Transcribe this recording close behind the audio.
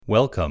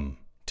Welcome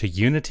to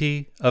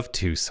Unity of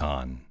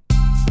Tucson.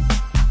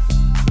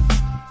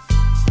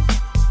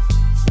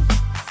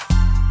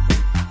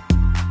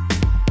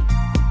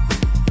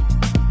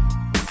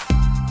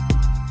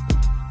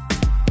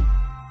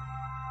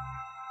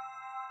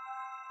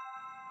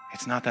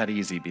 It's not that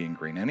easy being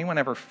green. Anyone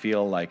ever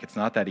feel like it's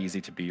not that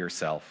easy to be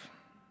yourself?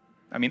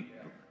 I mean,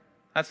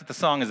 that's what the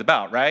song is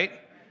about, right?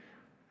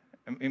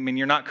 I mean,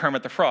 you're not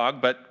Kermit the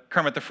Frog, but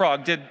Kermit the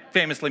Frog did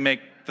famously make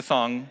the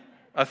song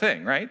a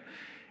thing, right?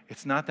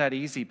 It's not that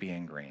easy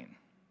being green.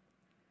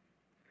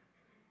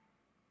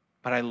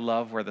 But I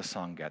love where the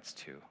song gets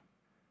to.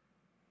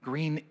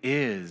 Green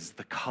is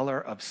the color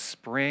of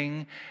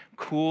spring,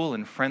 cool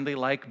and friendly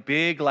like,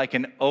 big like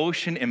an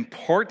ocean,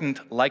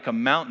 important like a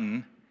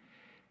mountain.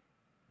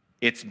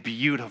 It's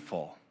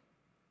beautiful,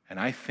 and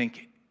I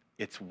think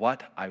it's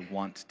what I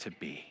want to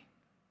be.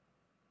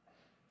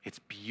 It's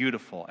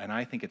beautiful, and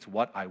I think it's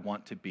what I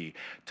want to be.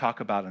 Talk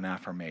about an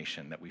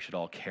affirmation that we should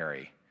all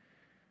carry.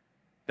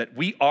 That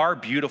we are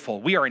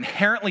beautiful. We are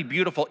inherently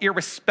beautiful,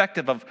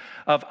 irrespective of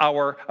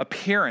our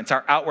appearance,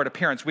 our outward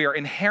appearance. We are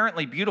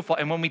inherently beautiful,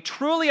 and when we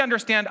truly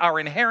understand our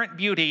inherent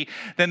beauty,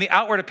 then the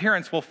outward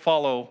appearance will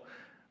follow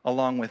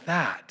along with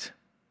that.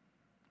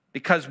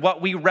 Because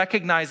what we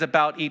recognize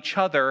about each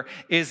other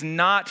is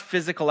not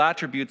physical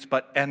attributes,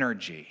 but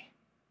energy.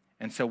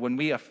 And so when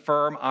we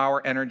affirm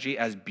our energy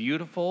as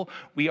beautiful,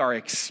 we are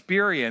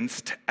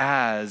experienced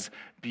as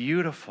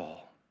beautiful.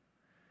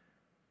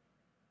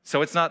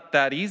 So it's not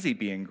that easy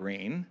being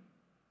green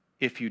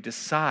if you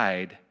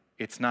decide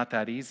it's not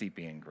that easy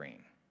being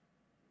green.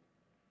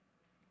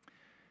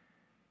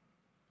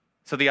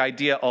 So the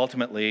idea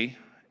ultimately,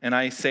 and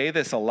I say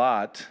this a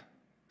lot,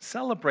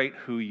 celebrate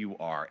who you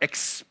are.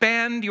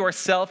 Expand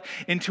yourself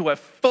into a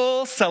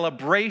full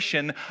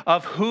celebration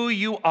of who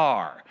you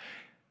are.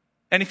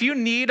 And if you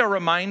need a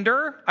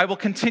reminder, I will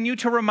continue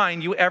to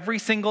remind you every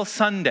single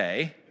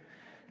Sunday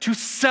to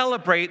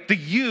celebrate the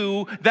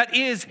you that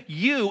is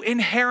you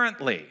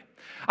inherently.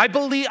 I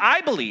believe,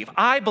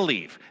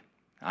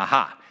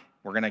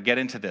 we're going to get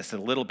into this a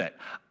little bit.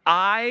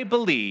 I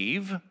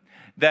believe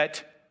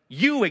that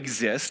you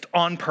exist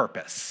on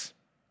purpose.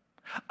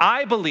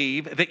 I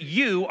believe that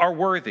you are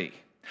worthy.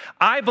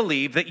 I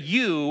believe that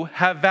you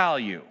have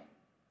value.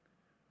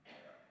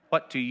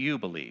 What do you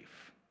believe?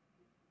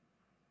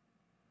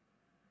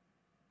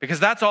 Because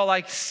that's all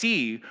I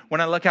see when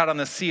I look out on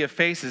the sea of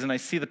faces and I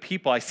see the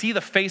people. I see the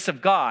face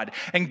of God.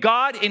 And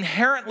God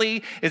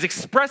inherently is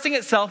expressing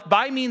itself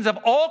by means of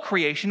all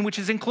creation, which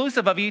is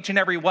inclusive of each and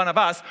every one of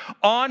us,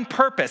 on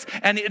purpose.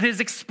 And it is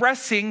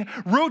expressing,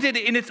 rooted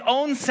in its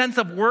own sense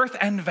of worth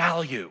and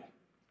value.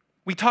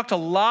 We talked a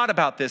lot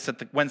about this at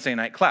the Wednesday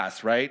night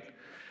class, right?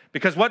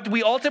 Because what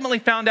we ultimately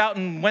found out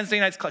in Wednesday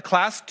night's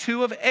class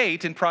 2 of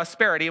 8 in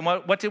prosperity, and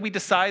what did we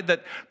decide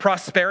that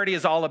prosperity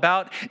is all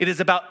about? It is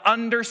about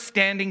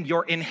understanding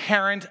your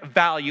inherent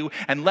value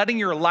and letting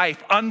your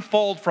life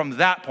unfold from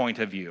that point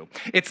of view.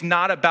 It's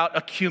not about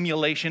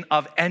accumulation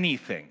of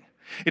anything.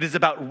 It is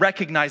about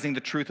recognizing the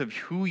truth of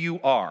who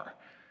you are.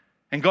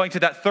 And going to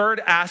that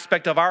third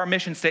aspect of our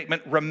mission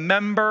statement,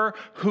 remember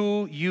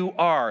who you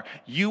are.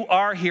 You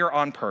are here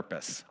on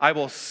purpose. I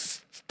will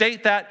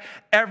state that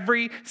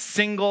every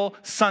single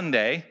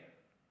Sunday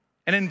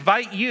and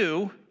invite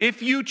you,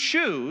 if you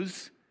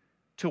choose,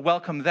 to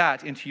welcome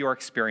that into your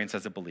experience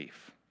as a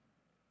belief.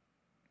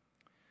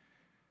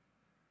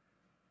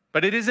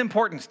 But it is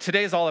important.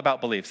 Today is all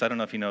about beliefs. I don't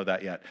know if you know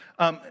that yet.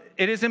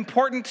 It is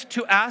important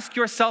to ask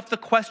yourself the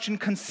question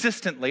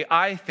consistently,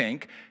 I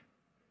think,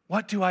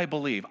 what do I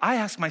believe? I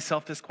ask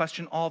myself this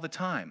question all the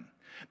time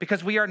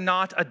because we are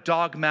not a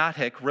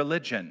dogmatic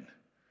religion.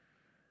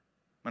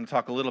 I'm going to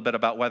talk a little bit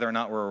about whether or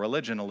not we're a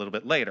religion a little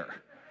bit later.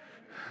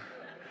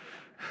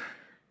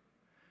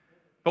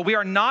 But we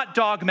are not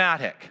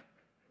dogmatic.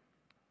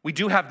 We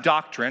do have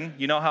doctrine.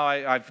 You know how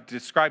I've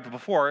described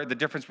before, the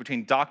difference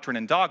between doctrine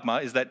and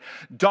dogma is that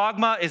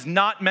dogma is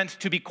not meant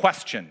to be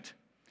questioned.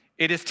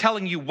 It is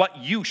telling you what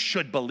you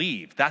should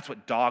believe. That's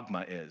what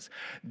dogma is.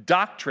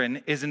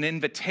 Doctrine is an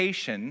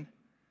invitation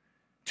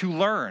to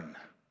learn.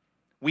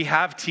 We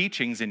have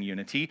teachings in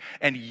Unity,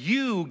 and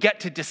you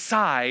get to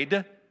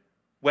decide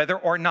whether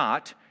or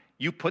not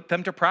you put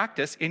them to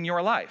practice in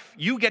your life.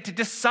 You get to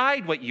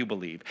decide what you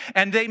believe,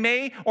 and they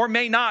may or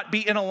may not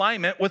be in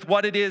alignment with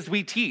what it is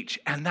we teach,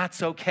 and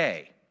that's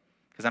okay,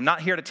 because I'm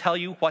not here to tell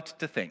you what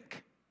to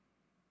think.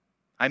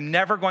 I'm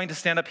never going to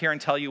stand up here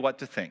and tell you what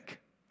to think,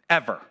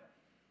 ever.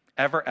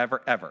 Ever,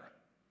 ever, ever.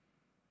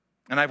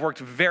 And I've worked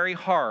very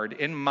hard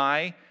in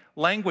my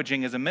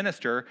languaging as a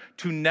minister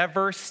to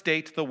never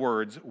state the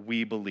words,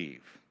 we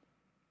believe.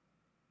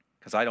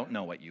 Because I don't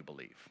know what you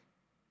believe.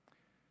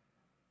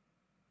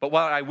 But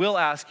what I will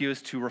ask you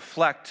is to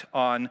reflect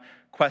on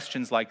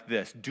questions like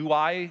this.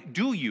 I'm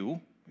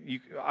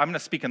going to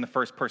speak in the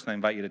first person. I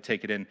invite you to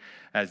take it in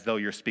as though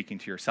you're speaking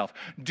to yourself.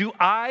 Do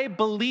I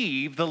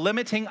believe the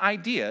limiting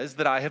ideas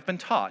that I have been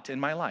taught in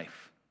my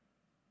life?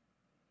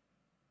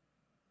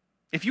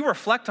 If you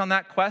reflect on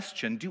that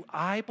question, do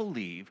I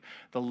believe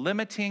the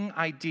limiting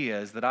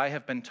ideas that I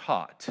have been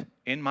taught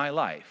in my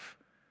life?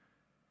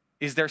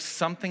 Is there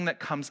something that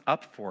comes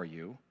up for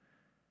you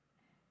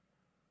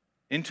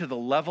into the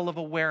level of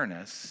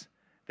awareness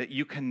that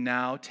you can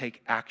now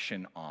take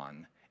action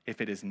on if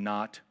it is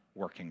not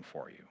working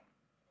for you?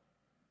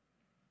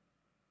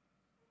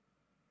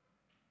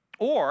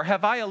 Or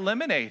have I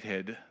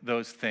eliminated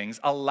those things,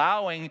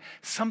 allowing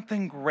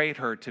something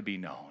greater to be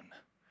known?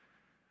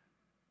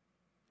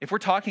 If we're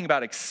talking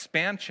about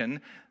expansion,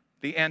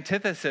 the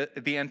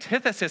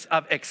antithesis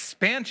of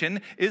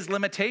expansion is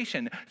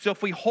limitation. So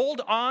if we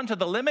hold on to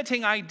the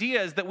limiting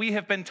ideas that we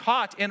have been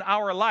taught in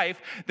our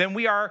life, then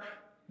we are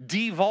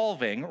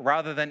devolving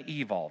rather than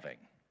evolving.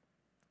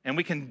 And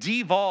we can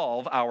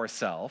devolve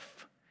ourselves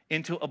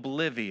into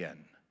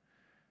oblivion.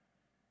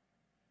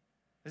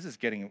 This is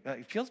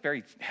it feels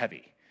very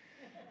heavy.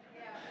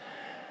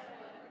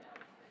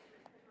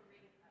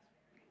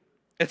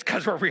 It's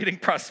because we're reading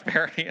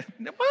prosperity.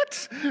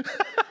 What?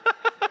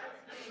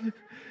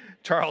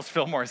 Charles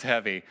Fillmore's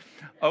heavy.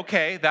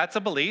 Okay, that's a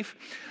belief.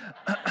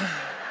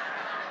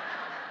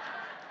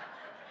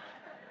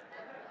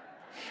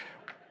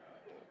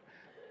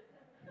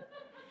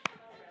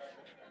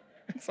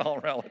 It's all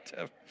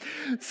relative.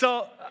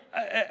 So,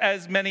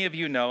 as many of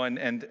you know,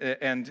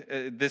 and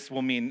this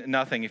will mean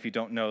nothing if you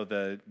don't know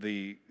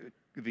the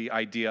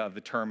idea of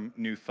the term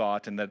New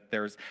Thought, and that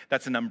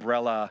that's an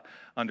umbrella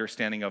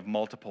understanding of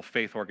multiple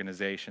faith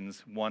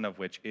organizations, one of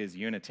which is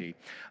Unity.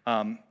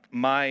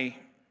 My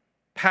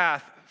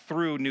path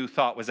through New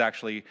Thought was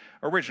actually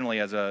originally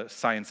as a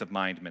Science of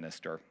Mind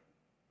minister,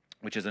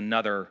 which is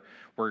another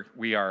where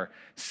we are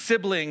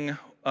sibling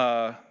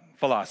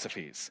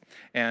philosophies.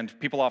 And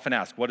people often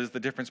ask, what is the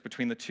difference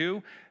between the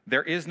two?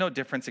 There is no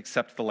difference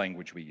except the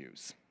language we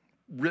use.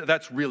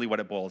 That's really what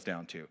it boils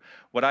down to.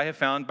 What I have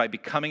found by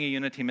becoming a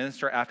Unity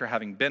minister after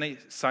having been a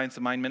Science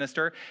of Mind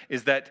minister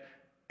is that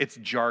it's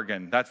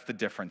jargon. That's the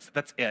difference.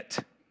 That's it.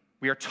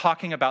 We are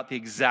talking about the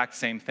exact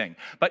same thing.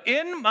 But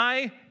in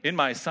my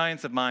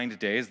Science of Mind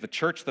days, the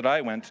church that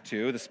I went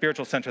to, the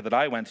spiritual center that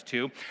I went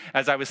to,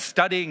 as I was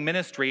studying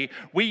ministry,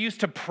 we used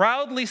to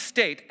proudly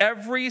state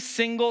every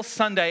single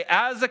Sunday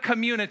as a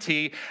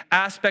community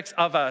aspects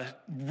of a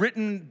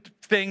written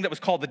thing that was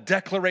called the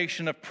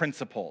Declaration of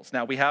Principles.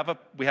 Now, we have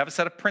a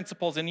set of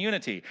principles in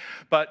Unity,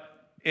 but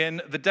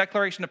in the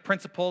Declaration of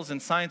Principles in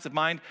Science of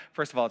Mind,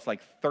 first of all, it's like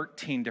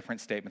 13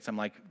 different statements. I'm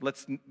like,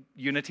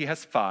 Unity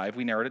has 5.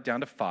 We narrowed it down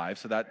to 5,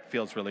 so that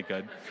feels really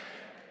good.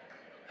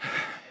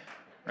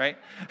 Right?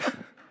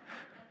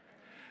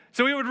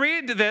 So we would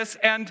read this,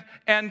 and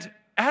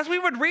as we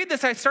would read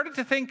this, I started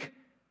to think,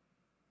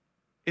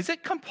 is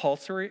it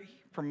compulsory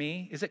for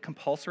me? Is it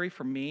compulsory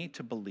for me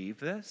to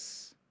believe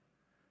this?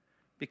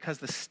 Because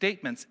the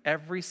statements,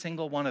 every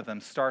single one of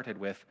them started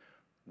with,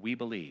 we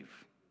believe.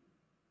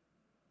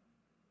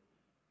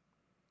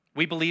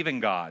 We believe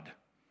in God,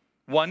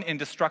 one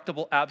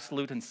indestructible,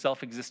 absolute, and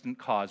self-existent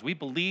cause. We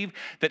believe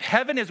that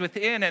heaven is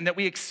within and that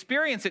we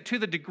experience it to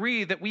the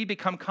degree that we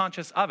become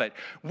conscious of it.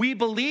 We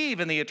believe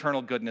in the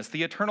eternal goodness,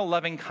 the eternal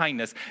loving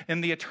kindness,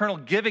 and the eternal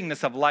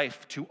givingness of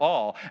life to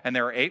all. And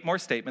there are 8 more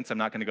statements. I'm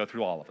not going to go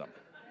through all of them.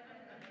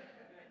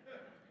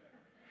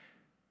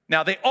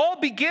 Now, they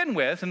all begin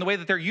with, in the way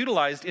that they're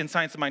utilized in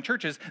Science of Mind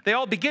churches, they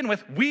all begin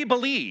with, we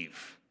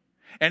believe.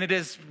 And it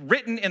is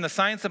written in the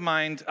Science of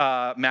Mind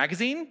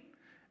magazine.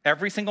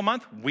 Every single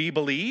month, we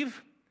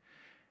believe.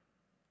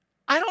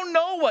 I don't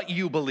know what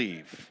you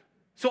believe.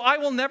 So I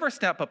will never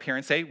step up here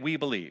and say, we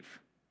believe.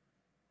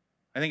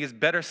 I think it's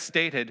better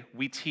stated,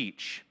 we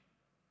teach.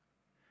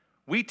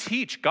 We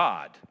teach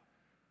God,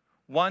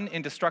 one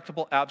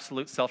indestructible,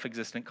 absolute,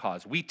 self-existent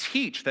cause. We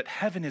teach that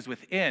heaven is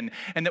within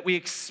and that we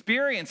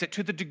experience it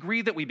to the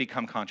degree that we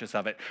become conscious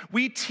of it.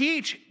 We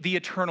teach the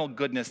eternal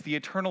goodness, the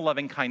eternal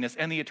loving kindness,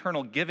 and the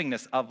eternal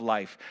givingness of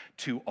life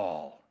to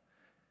all.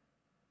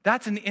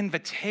 That's an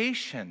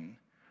invitation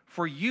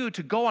for you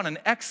to go on an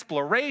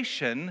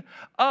exploration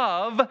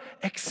of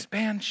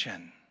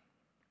expansion.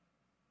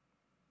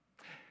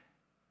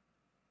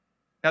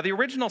 Now, the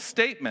original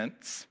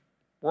statements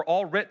were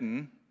all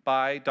written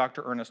by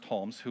Dr. Ernest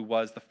Holmes, who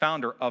was the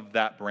founder of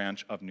that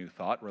branch of New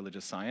Thought,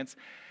 religious science,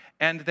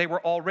 and they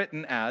were all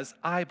written as,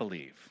 I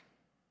believe.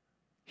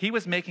 He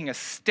was making a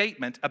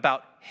statement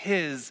about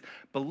his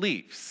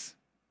beliefs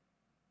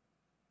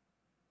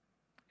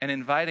and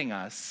inviting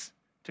us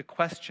to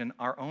question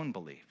our own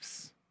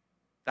beliefs.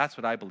 That's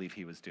what I believe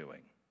he was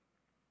doing.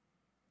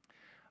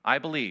 I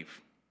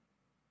believe.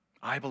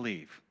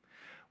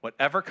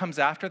 Whatever comes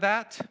after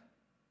that,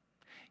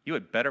 you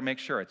had better make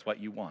sure it's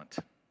what you want.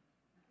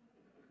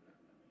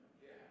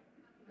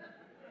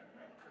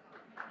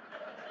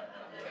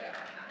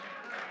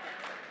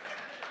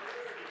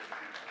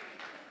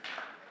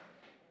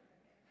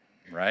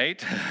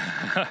 Right?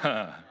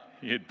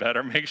 You'd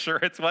better make sure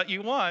it's what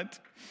you want.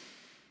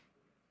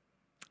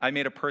 I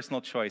made a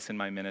personal choice in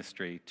my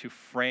ministry to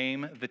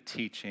frame the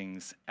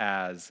teachings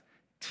as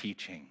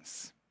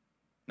teachings,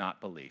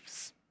 not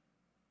beliefs.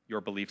 Your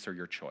beliefs are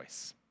your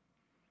choice.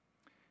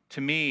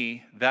 To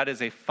me, that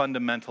is a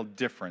fundamental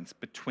difference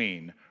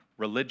between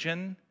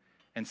religion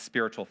and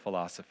spiritual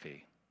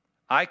philosophy.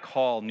 I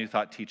call New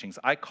Thought teachings,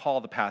 I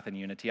call the path in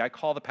unity, I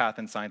call the path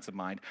in science of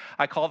mind,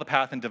 I call the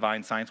path in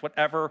divine science,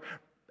 whatever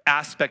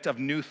aspect of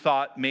New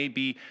Thought may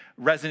be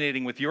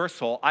resonating with your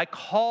soul, I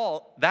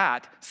call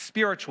that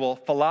spiritual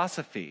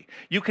philosophy.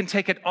 You can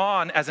take it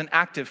on as an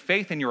active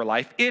faith in your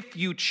life if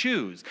you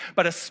choose.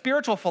 But a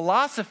spiritual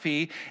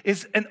philosophy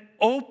is an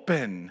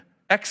open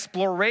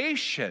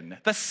exploration,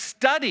 the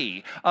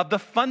study of the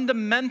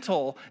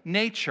fundamental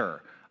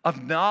nature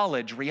of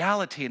knowledge,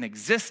 reality, and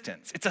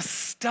existence. It's a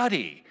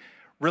study.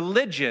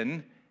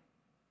 Religion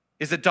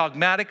is a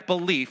dogmatic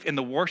belief in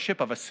the worship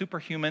of a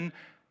superhuman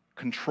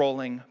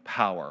controlling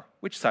power.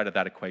 Which side of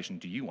that equation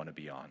do you want to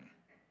be on?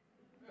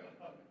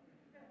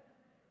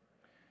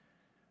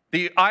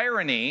 The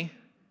irony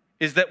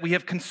is that we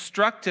have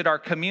constructed our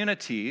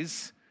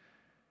communities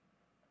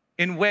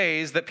in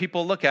ways that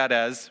people look at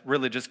as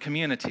religious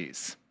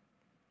communities.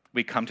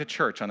 We come to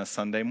church on a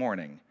Sunday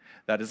morning.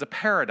 That is a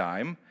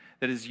paradigm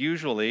that is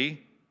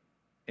usually,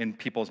 in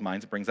people's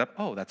minds, it brings up,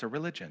 oh, that's a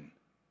religion.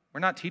 We're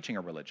not teaching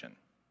a religion.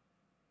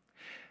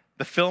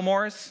 The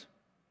Fillmores,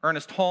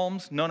 Ernest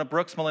Holmes, Nona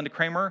Brooks, Melinda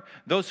Kramer,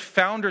 those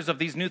founders of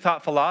these New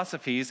Thought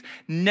philosophies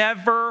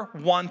never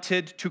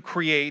wanted to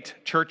create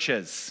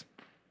churches.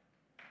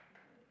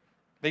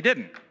 They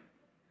didn't.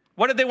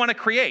 What did they want to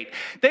create?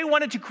 They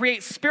wanted to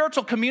create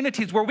spiritual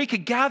communities where we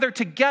could gather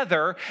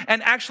together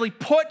and actually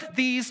put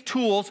these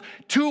tools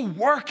to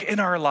work in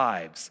our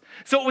lives.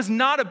 So it was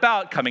not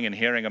about coming and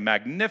hearing a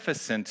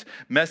magnificent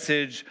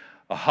message,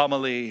 a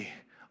homily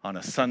on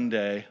a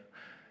Sunday,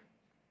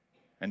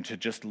 and to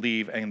just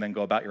leave and then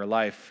go about your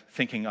life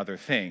thinking other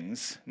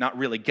things, not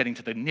really getting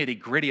to the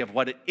nitty-gritty of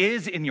what it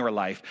is in your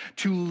life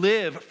to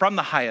live from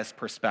the highest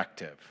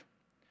perspective.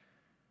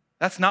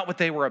 That's not what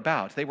they were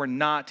about. They were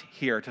not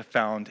here to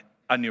found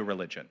a new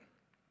religion.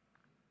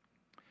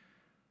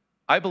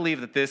 I believe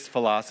that this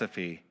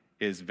philosophy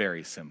is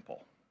very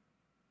simple.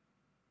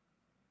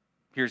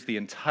 Here's the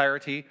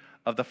entirety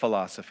of the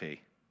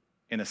philosophy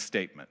in a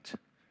statement,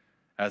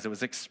 as it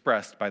was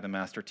expressed by the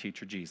master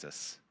teacher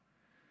Jesus.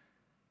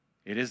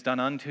 It is done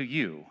unto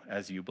you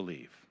as you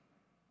believe.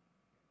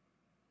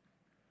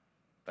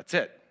 That's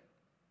it.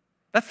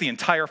 That's the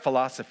entire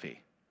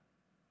philosophy.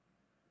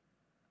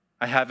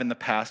 I have in the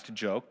past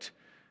joked,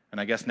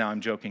 and I guess now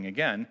I'm joking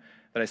again,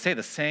 that I say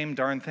the same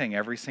darn thing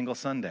every single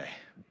Sunday.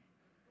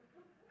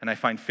 And I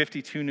find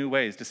 52 new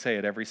ways to say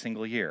it every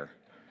single year.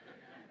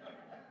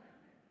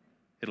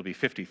 It'll be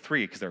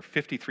 53 because there are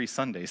 53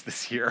 Sundays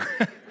this year.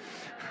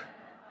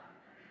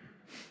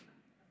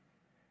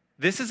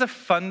 This is a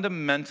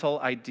fundamental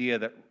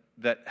idea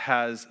that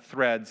has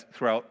threads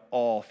throughout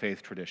all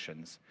faith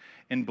traditions.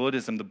 In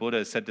Buddhism, the Buddha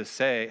is said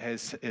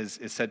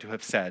to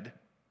have said,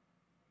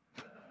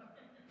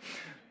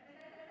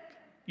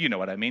 you know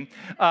what I mean,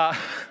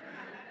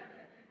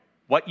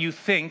 what you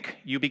think,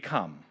 you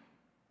become.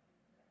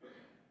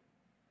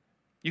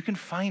 You can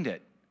find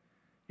it.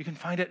 You can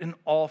find it in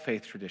all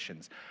faith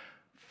traditions.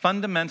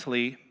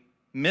 Fundamentally,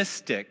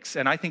 mystics,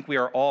 and I think we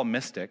are all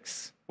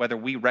mystics, whether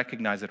we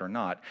recognize it or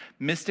not,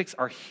 mystics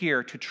are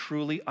here to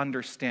truly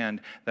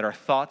understand that our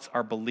thoughts,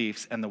 our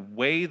beliefs, and the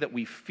way that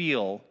we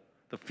feel,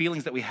 the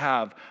feelings that we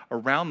have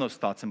around those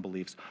thoughts and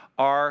beliefs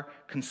are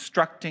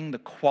constructing the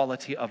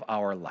quality of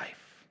our life.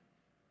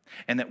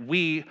 And that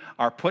we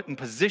are put in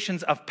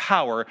positions of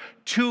power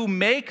to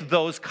make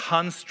those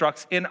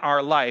constructs in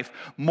our life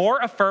more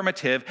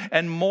affirmative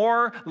and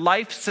more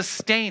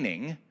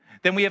life-sustaining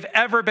than we have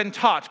ever been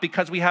taught,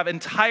 because we have an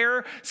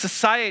entire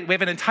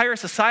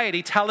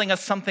society telling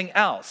us something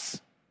else.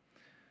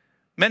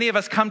 Many of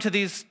us come to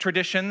these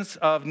traditions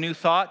of New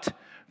Thought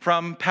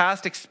from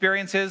past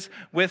experiences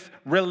with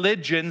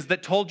religions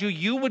that told you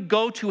you would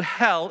go to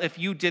hell if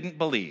you didn't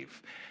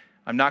believe.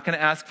 I'm not going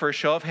to ask for a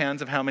show of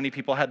hands of how many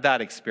people had that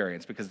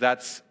experience, because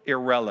that's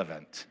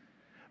irrelevant.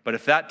 But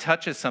if that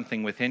touches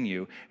something within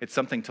you, it's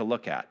something to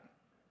look at.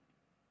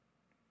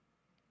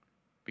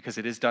 Because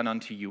it is done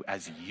unto you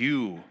as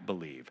you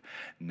believe,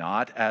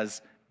 not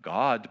as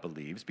God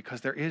believes,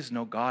 because there is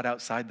no God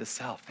outside the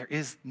self. There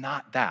is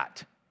not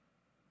that.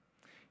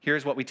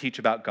 Here's what we teach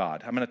about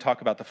God. I'm going to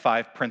talk about the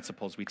 5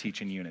 principles we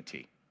teach in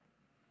unity.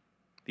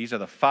 These are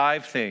the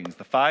 5 things,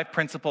 the 5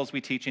 principles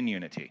we teach in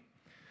unity.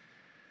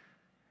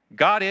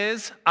 God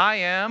is, I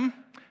am,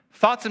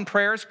 thoughts and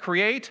prayers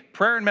create,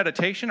 prayer and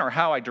meditation are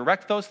how I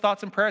direct those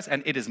thoughts and prayers,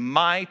 and it is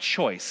my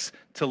choice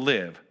to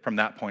live from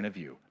that point of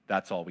view.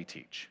 That's all we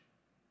teach.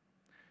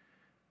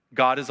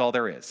 God is all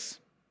there is.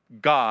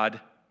 God,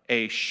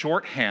 a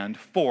shorthand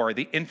for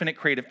the infinite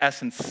creative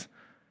essence,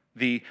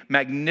 the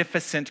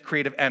magnificent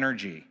creative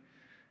energy.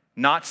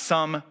 Not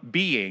some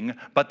being,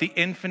 but the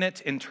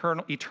infinite,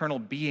 eternal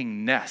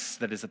beingness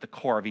that is at the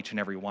core of each and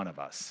every one of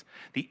us.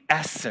 The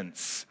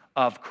essence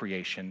of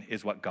creation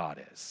is what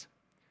God is.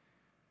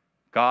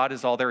 God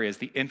is all there is,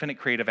 the infinite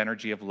creative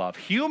energy of love.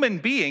 Human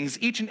beings,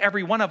 each and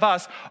every one of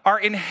us, are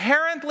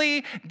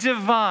inherently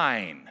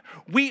divine.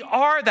 We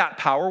are that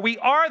power. We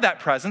are that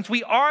presence.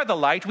 We are the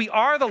light. We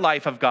are the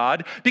life of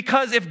God.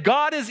 Because if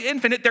God is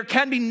infinite, there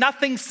can be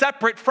nothing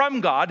separate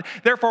from God.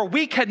 Therefore,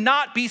 we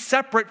cannot be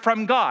separate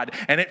from God.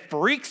 And it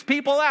freaks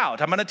people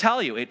out. I'm going to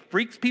tell you, it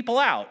freaks people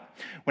out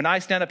when I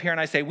stand up here and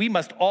I say, we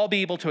must all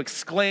be able to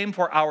exclaim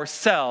for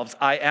ourselves,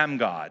 I am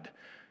God.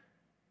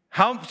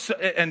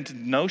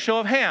 And no show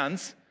of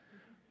hands,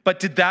 but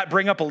did that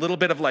bring up a little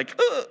bit of like,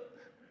 ugh,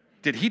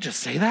 did he just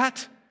say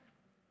that?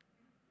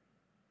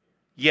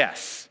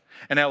 Yes.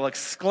 And I will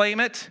exclaim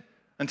it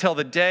until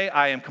the day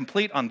I am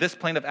complete on this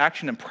plane of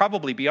action and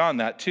probably beyond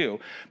that too.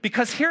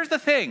 Because here's the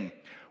thing.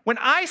 When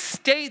I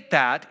state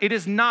that, it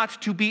is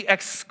not to be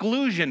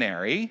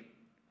exclusionary.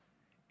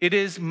 It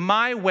is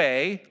my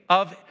way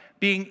of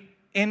being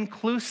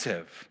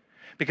inclusive.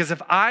 Because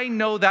if I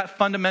know that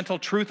fundamental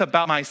truth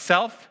about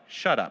myself,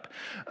 shut up.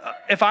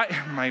 These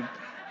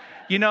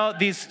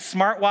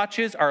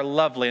smartwatches are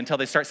lovely until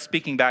they start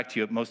speaking back to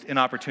you at most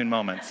inopportune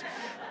moments.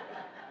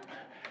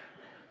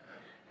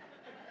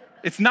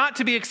 It's not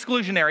to be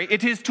exclusionary.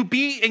 It is to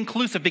be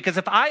inclusive. Because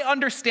if I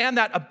understand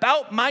that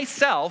about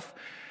myself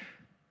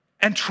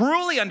and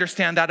truly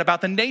understand that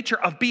about the nature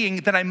of being,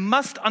 then I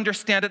must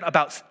understand it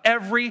about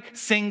every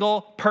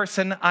single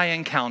person I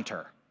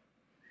encounter.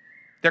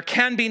 There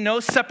can be no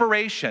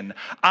separation.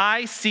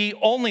 I see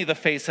only the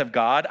face of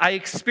God. I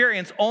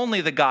experience only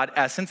the God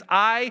essence.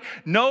 I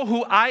know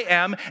who I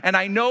am, and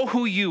I know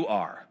who you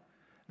are.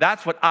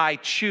 That's what I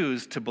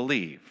choose to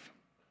believe.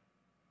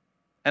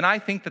 And I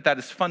think that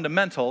is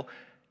fundamental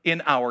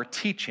in our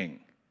teaching.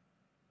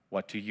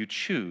 What do you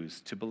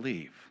choose to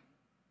believe?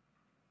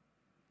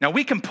 Now,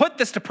 we can put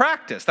this to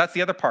practice. That's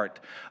the other part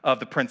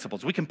of the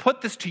principles. We can put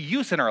this to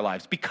use in our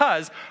lives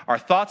because our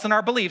thoughts and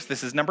our beliefs,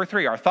 this is number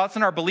 3, our thoughts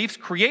and our beliefs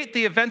create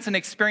the events and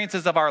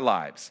experiences of our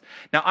lives.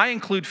 Now, I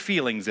include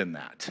feelings in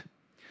that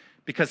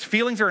because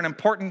feelings are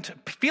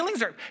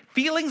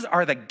feelings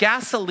are the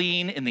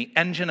gasoline in the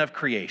engine of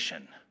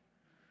creation.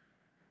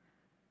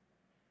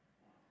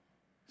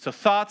 So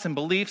thoughts and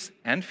beliefs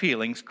and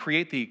feelings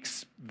create the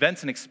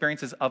events and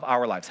experiences of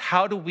our lives.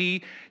 How do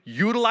we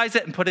utilize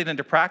it and put it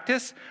into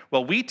practice?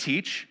 Well, we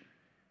teach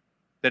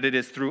that it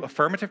is through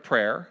affirmative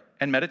prayer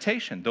and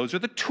meditation. Those are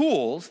the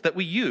tools that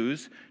we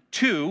use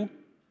to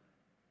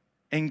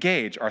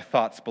engage our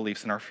thoughts,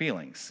 beliefs, and our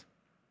feelings.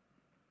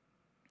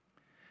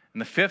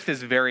 And the 5th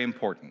is very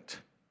important.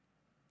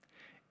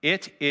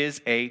 It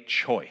is a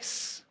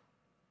choice.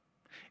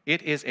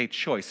 It is a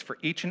choice for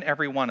each and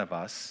every one of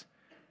us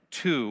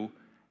to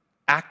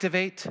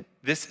activate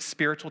this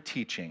spiritual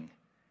teaching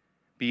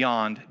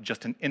beyond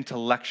just an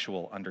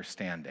intellectual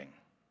understanding.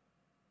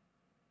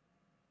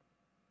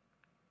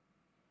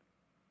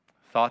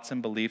 Thoughts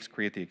and beliefs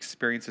create the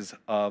experiences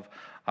of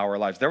our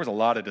lives. There was a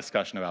lot of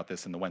discussion about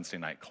this in the Wednesday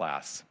night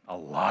class. A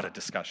lot of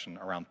discussion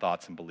around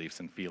thoughts and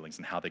beliefs and feelings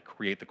and how they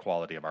create the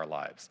quality of our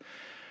lives.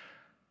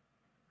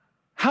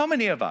 How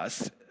many of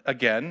us,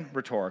 again,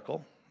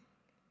 rhetorical,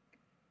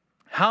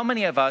 how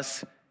many of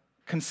us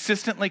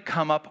consistently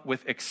come up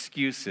with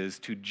excuses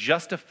to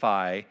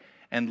justify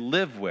and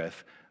live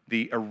with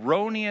the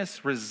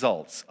erroneous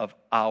results of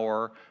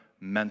our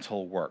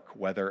mental work,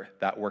 whether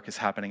that work is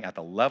happening at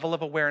the level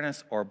of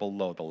awareness or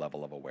below the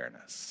level of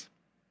awareness?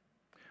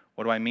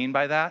 What do I mean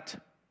by that?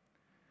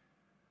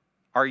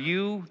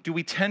 Do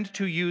we tend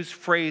to use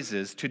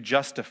phrases to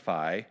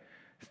justify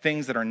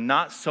things that are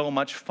not so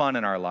much fun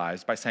in our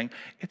lives by saying,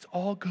 it's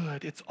all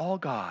good, it's all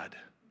God.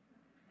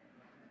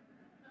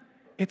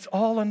 It's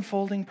all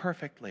unfolding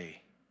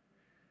perfectly.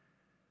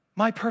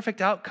 My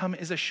perfect outcome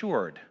is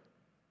assured.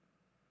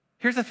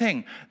 Here's the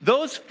thing.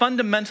 Those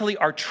fundamentally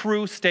are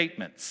true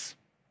statements.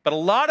 But a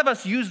lot of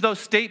us use those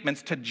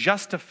statements to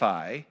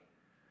justify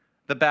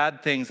the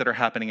bad things that are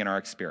happening in our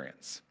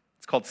experience.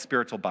 It's called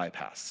spiritual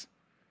bypass.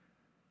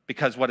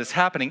 Because what is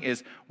happening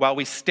is, while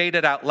we state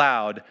it out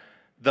loud,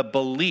 the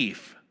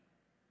belief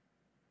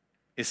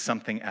is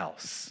something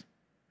else.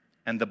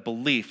 And the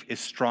belief is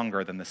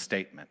stronger than the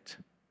statement.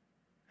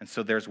 And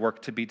so there's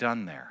work to be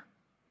done there.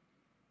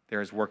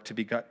 There's work to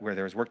be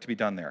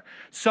done there.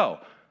 So,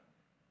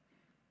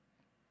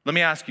 let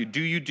me ask you, do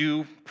you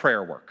do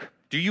prayer work?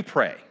 Do you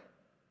pray?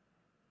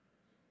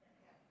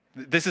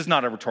 This is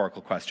not a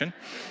rhetorical question.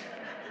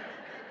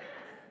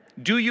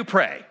 Do you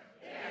pray?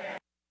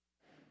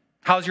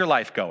 How's your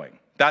life going?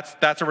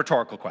 That's a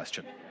rhetorical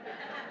question.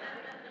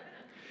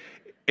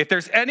 If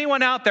there's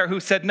anyone out there who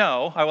said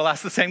no, I will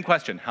ask the same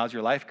question. How's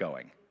your life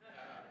going?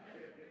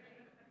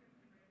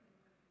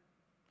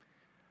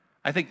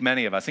 I think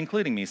many of us,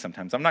 including me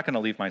sometimes, I'm not going to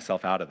leave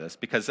myself out of this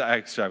because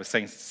I was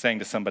saying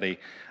to somebody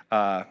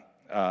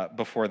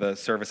before the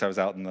service, I was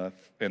out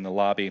in the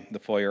lobby, the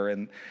foyer,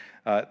 and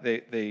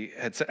they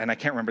had said, and I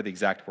can't remember the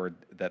exact word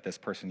that this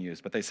person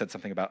used, but they said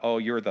something about, oh,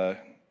 you're the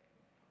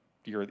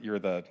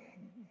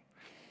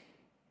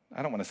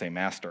I don't want to say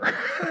master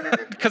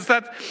because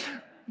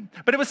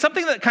but it was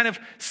something that kind of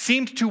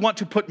seemed to want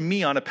to put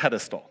me on a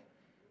pedestal,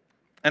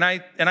 and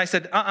I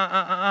said,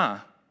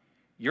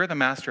 you're the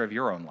master of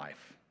your own life.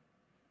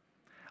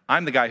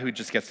 I'm the guy who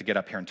just gets to get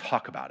up here and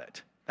talk about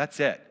it. That's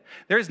it.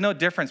 There is no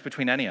difference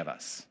between any of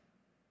us.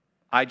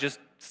 I just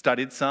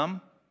studied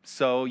some,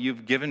 so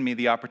you've given me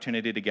the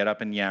opportunity to get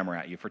up and yammer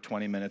at you for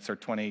 20 minutes or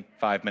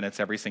 25 minutes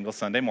every single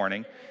Sunday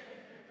morning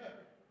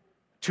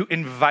to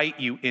invite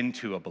you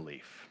into a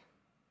belief.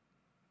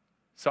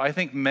 So I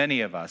think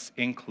many of us,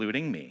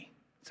 including me,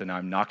 so now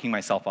I'm knocking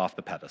myself off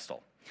the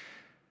pedestal,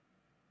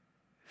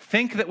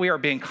 think that we are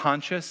being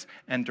conscious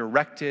and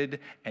directed,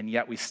 and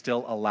yet we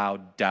still allow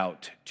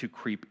doubt to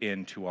creep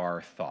into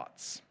our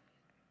thoughts.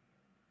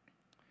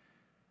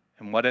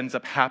 And what ends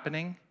up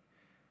happening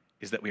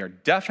is that we are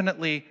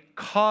definitely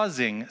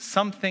causing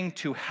something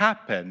to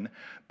happen,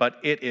 but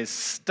it is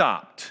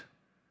stopped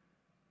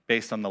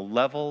based on the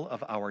level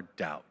of our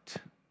doubt.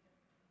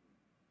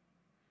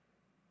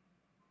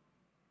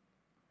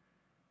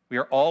 We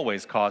are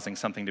always causing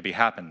something to be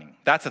happening.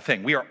 That's the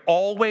thing. We are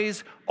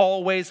always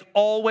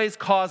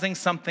causing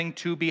something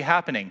to be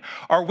happening.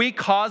 Are we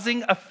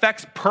causing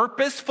effects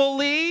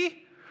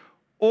purposefully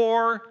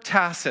or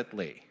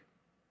tacitly?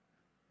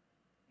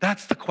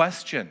 That's the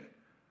question.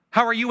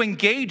 How are you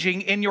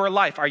engaging in your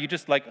life? Are you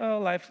just like, oh,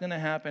 life's going to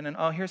happen, and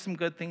oh, here's some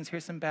good things,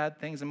 here's some bad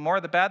things, and more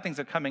of the bad things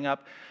are coming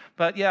up,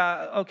 but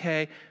yeah,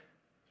 okay.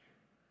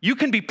 You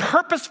can be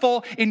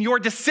purposeful in your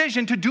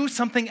decision to do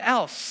something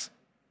else.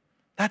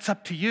 That's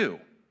up to you.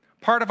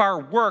 Part of our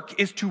work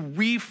is to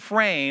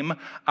reframe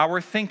our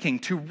thinking,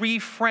 to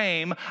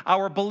reframe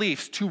our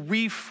beliefs, to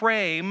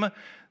reframe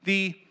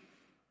the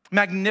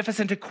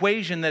magnificent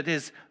equation that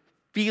is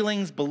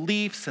feelings,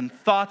 beliefs, and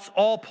thoughts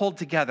all pulled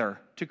together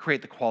to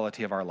create the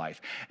quality of our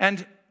life.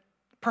 And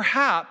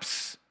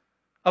perhaps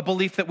a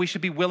belief that we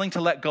should be willing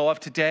to let go of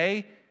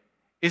today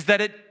is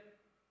that it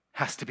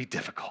has to be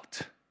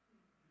difficult.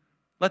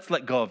 Let's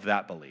let go of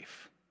that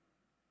belief.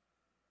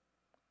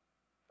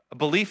 A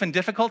belief in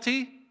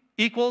difficulty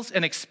equals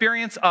an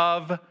experience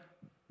of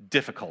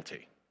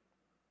difficulty,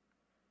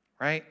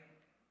 right?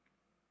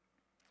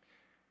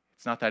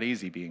 It's not that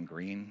easy being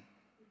green.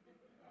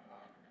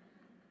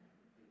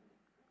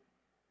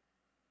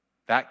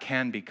 That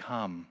can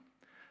become,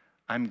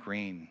 I'm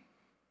green,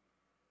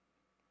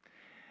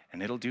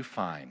 and it'll do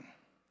fine.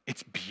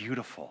 It's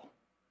beautiful,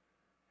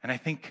 and I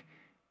think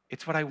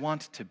it's what I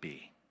want to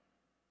be.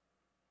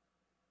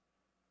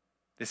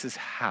 This is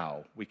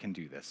how we can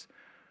do this.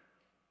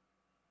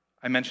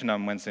 I mentioned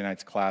on Wednesday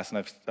night's class,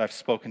 and I've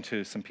spoken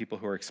to some people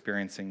who are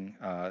experiencing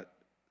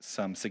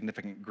some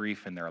significant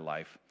grief in their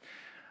life.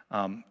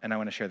 And I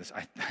want to share this.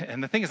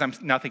 And the thing is, I'm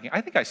now thinking,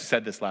 I think I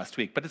said this last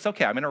week, but it's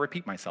okay. I'm going to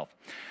repeat myself.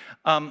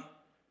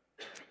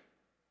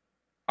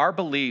 Our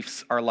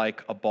beliefs are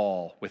like a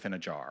ball within a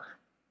jar.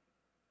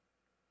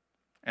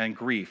 And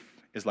grief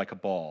is like a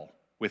ball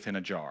within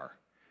a jar.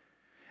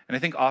 And I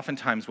think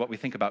oftentimes what we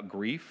think about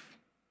grief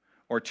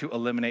or to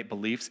eliminate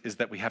beliefs is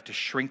that we have to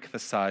shrink the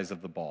size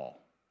of the ball.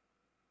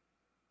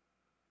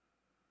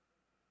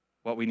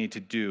 What we need to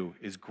do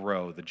is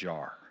grow the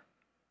jar.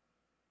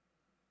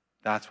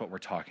 That's what we're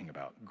talking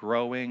about,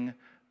 growing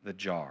the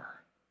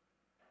jar.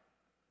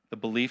 The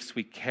beliefs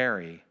we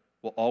carry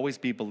will always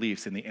be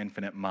beliefs in the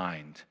infinite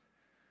mind.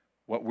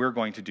 What we're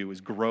going to do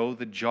is grow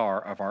the jar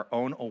of our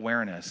own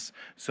awareness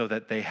so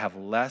that they have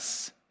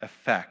less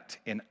effect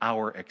in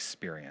our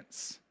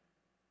experience.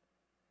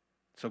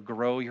 So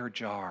grow your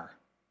jar.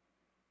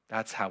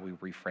 That's how we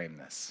reframe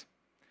this.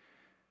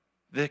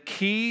 The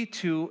key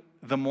to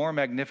the more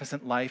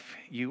magnificent life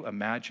you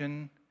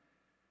imagine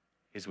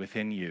is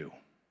within you.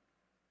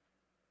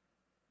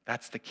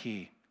 That's the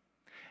key.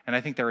 And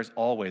I think there is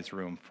always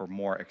room for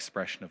more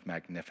expression of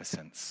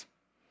magnificence,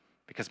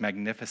 because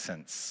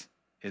magnificence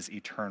is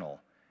eternal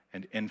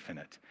and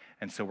infinite.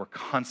 And so we're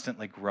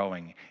constantly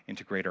growing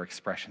into greater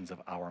expressions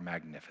of our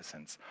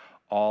magnificence.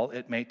 All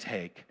it may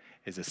take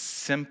is a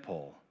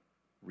simple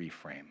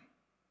reframe.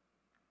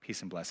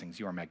 Peace and blessings.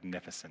 You are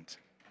magnificent.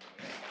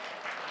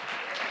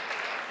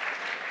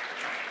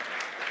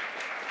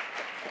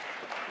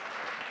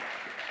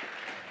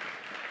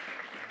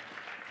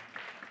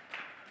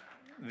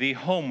 The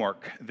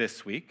homework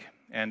this week,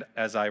 and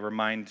as I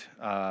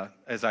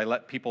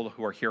let people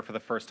who are here for the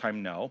first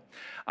time know,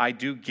 I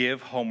do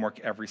give homework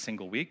every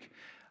single week.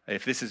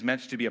 If this is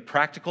meant to be a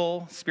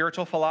practical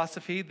spiritual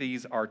philosophy,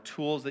 these are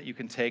tools that you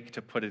can take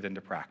to put it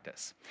into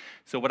practice.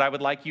 So what I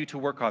would like you to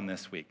work on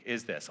this week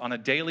is this. On a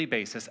daily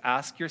basis,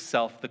 ask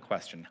yourself the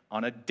question.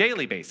 On a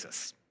daily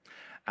basis,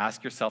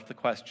 ask yourself the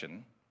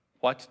question,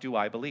 what do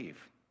I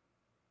believe?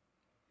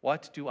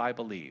 What do I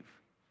believe?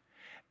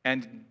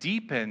 And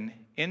deepen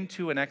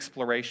into an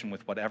exploration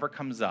with whatever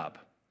comes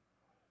up.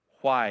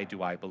 Why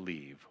do I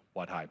believe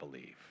what I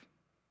believe?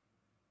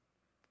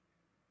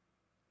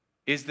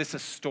 Is this a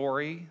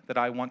story that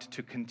I want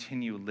to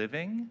continue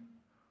living,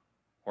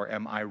 or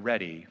am I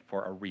ready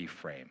for a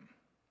reframe?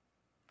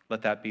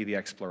 Let that be the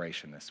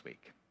exploration this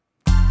week.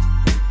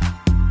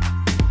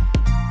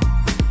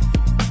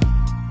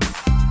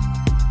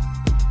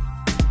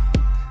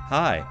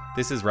 Hi,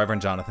 this is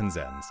Reverend Jonathan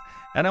Zenz,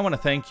 and I want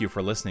to thank you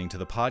for listening to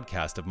the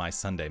podcast of my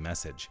Sunday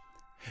message.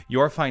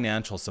 Your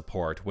financial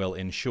support will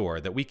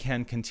ensure that we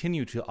can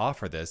continue to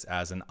offer this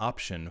as an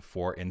option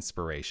for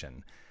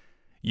inspiration.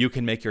 You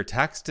can make your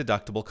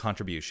tax-deductible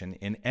contribution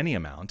in any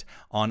amount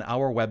on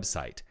our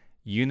website,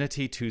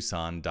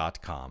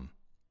 unitytucson.com.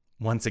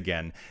 Once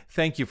again,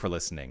 thank you for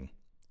listening.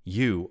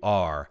 You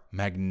are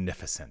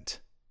magnificent.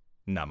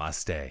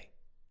 Namaste.